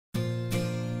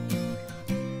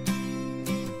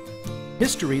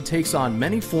History takes on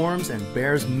many forms and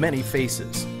bears many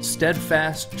faces.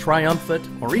 Steadfast, triumphant,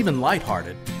 or even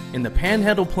lighthearted, in the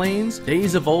Panhandle Plains,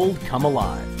 days of old come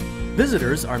alive.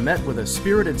 Visitors are met with a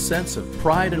spirited sense of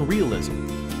pride and realism,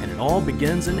 and it all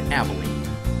begins in Abilene.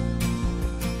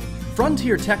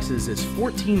 Frontier, Texas is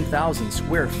 14,000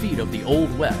 square feet of the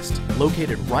Old West,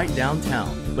 located right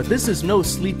downtown. But this is no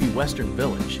sleepy western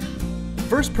village.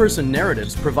 First-person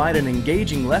narratives provide an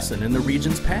engaging lesson in the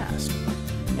region's past.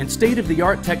 And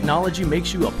state-of-the-art technology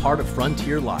makes you a part of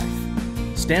frontier life.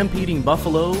 Stampeding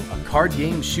buffalo, a card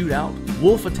game shootout,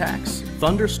 wolf attacks,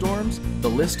 thunderstorms, the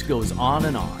list goes on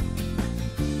and on.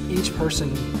 Each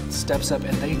person steps up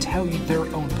and they tell you their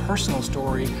own personal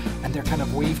story, and they're kind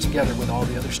of weaved together with all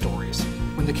the other stories.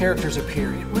 When the characters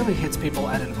appear, it really hits people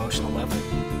at an emotional level.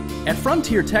 At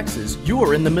Frontier, Texas,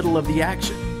 you're in the middle of the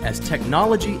action as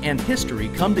technology and history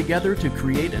come together to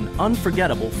create an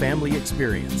unforgettable family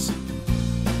experience.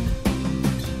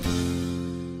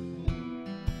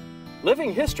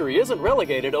 Living history isn't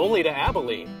relegated only to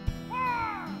Abilene.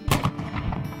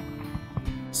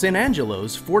 San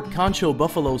Angelo's Fort Concho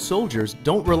Buffalo soldiers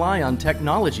don't rely on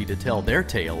technology to tell their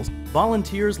tales.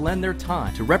 Volunteers lend their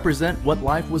time to represent what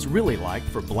life was really like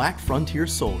for black frontier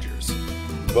soldiers.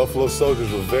 Buffalo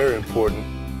soldiers were very important,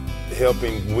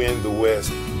 helping win the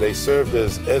West. They served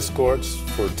as escorts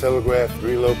for telegraph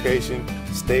relocation,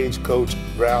 stagecoach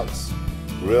routes,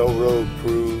 railroad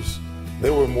crews. They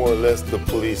were more or less the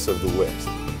police of the West.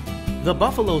 The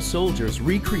Buffalo soldiers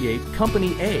recreate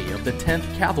Company A of the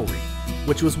 10th Cavalry,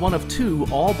 which was one of two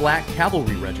all-black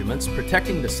cavalry regiments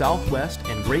protecting the Southwest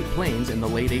and Great Plains in the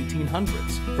late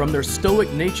 1800s. From their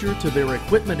stoic nature to their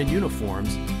equipment and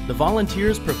uniforms, the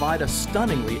volunteers provide a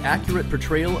stunningly accurate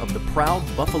portrayal of the proud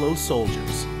Buffalo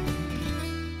soldiers.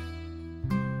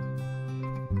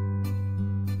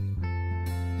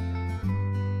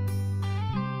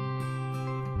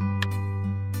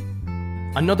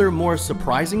 Another more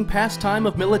surprising pastime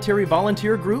of military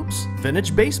volunteer groups?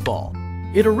 Vintage baseball.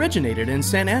 It originated in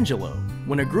San Angelo,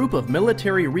 when a group of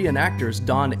military reenactors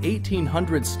donned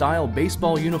 1800s-style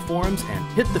baseball uniforms and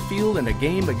hit the field in a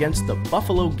game against the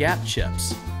Buffalo Gap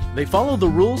Chips. They followed the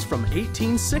rules from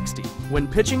 1860, when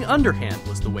pitching underhand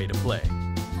was the way to play.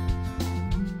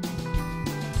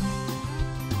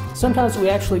 Sometimes we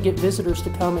actually get visitors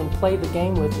to come and play the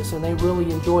game with us, and they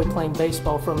really enjoy playing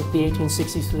baseball from the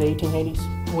 1860s to the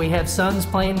 1880s. We have sons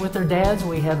playing with their dads,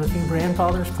 we have a few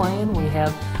grandfathers playing, we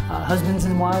have husbands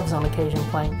and wives on occasion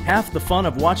playing. Half the fun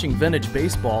of watching vintage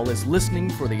baseball is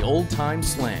listening for the old-time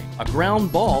slang. A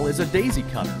ground ball is a daisy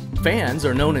cutter. Fans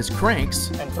are known as cranks.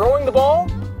 And throwing the ball?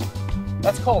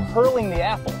 That's called hurling the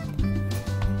apple.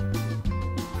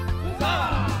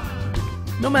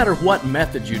 No matter what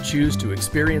method you choose to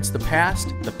experience the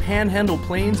past, the Panhandle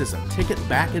Plains is a ticket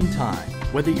back in time.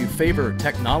 Whether you favor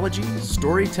technology,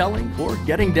 storytelling, or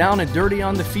getting down and dirty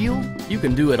on the field, you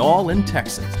can do it all in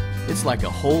Texas. It's like a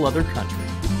whole other country.